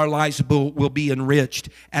 Amen. And our lives will be enriched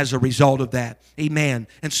as a result of that. Amen.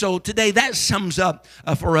 And so today that sums up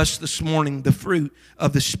for us this morning the fruit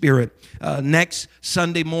of the Spirit. Next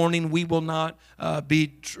Sunday morning we will not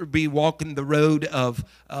be walking the road of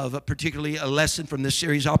particularly a lesson from this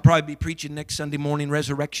series. I'll probably be preaching next Sunday morning,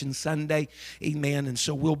 Resurrection Sunday. Amen. And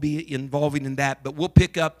so we'll be involving in that. But we'll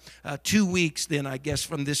pick up 2 weeks then, I guess,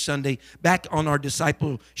 from this Sunday back on our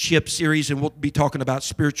discipleship series, and we'll be talking about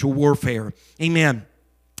spiritual warfare. Amen.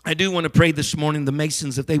 I do want to pray this morning, the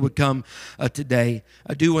Masons, if they would come today.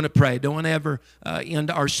 I do want to pray. Don't want to ever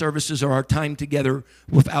end our services or our time together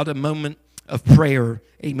without a moment of prayer,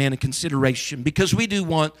 amen, and consideration. Because we do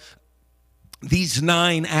want these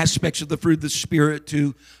 9 aspects of the fruit of the Spirit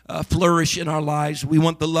to flourish in our lives. We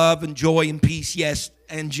want the love and joy and peace, yes,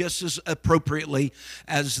 and just as appropriately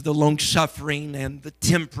as the long-suffering and the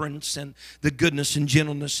temperance and the goodness and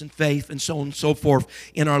gentleness and faith and so on and so forth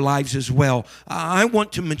in our lives as well. I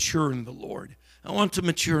want to mature in the Lord. I want to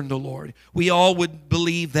mature in the Lord. We all would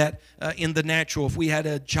believe that in the natural, if we had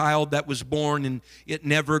a child that was born and it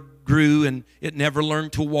never grew and it never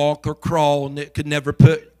learned to walk or crawl and it could never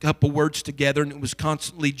put a couple words together and it was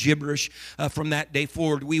constantly gibberish from that day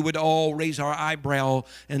forward, we would all raise our eyebrow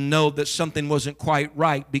and know that something wasn't quite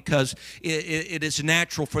right, because it is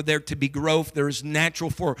natural for there to be growth. There is natural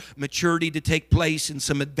for maturity to take place and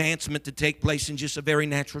some advancement to take place in just a very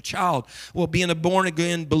natural child. Well, being a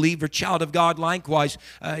born-again believer, child of God, likewise,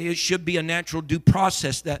 it should be a natural due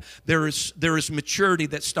process that there is maturity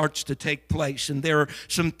that starts to take place, and there are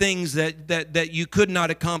some things that you could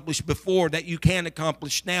not accomplish before that you can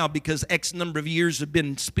accomplish now because X number of years have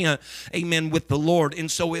been spent, amen, with the Lord. And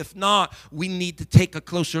so if not, we need to take a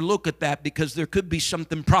closer look at that, because there could be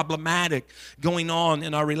something problematic going on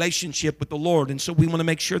in our relationship with the Lord. And so we want to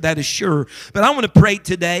make sure that is sure. But I want to pray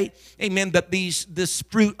today, amen, that this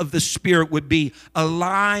fruit of the Spirit would be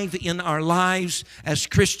alive in our lives as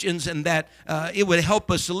Christians, and that it would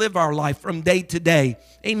help us to live our life from day to day.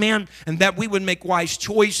 Amen. And that we would make wise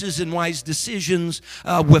choices and wise decisions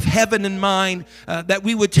with heaven in mind, that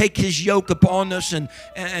we would take His yoke upon us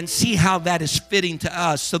and see how that is fitting to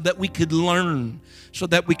us, so that we could learn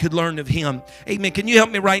of Him. Amen. Can you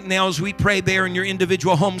help me right now as we pray there in your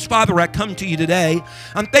individual homes? Father, I come to you today.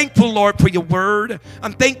 I'm thankful, Lord, for your word.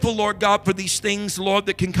 I'm thankful, Lord God, for these things, Lord,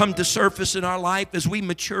 that can come to surface in our life as we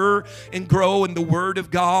mature and grow in the word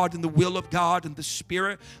of God and the will of God and the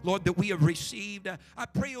Spirit, Lord, that we have received. I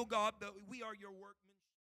pray, oh God, that we are your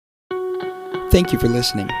workmen. Thank you for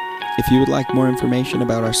listening. If you would like more information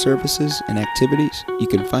about our services and activities, you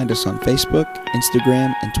can find us on Facebook,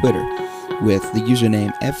 Instagram, and Twitter with the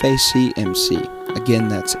username FACMC. Again,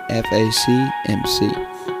 that's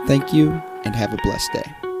FACMC. Thank you, and have a blessed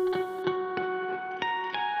day.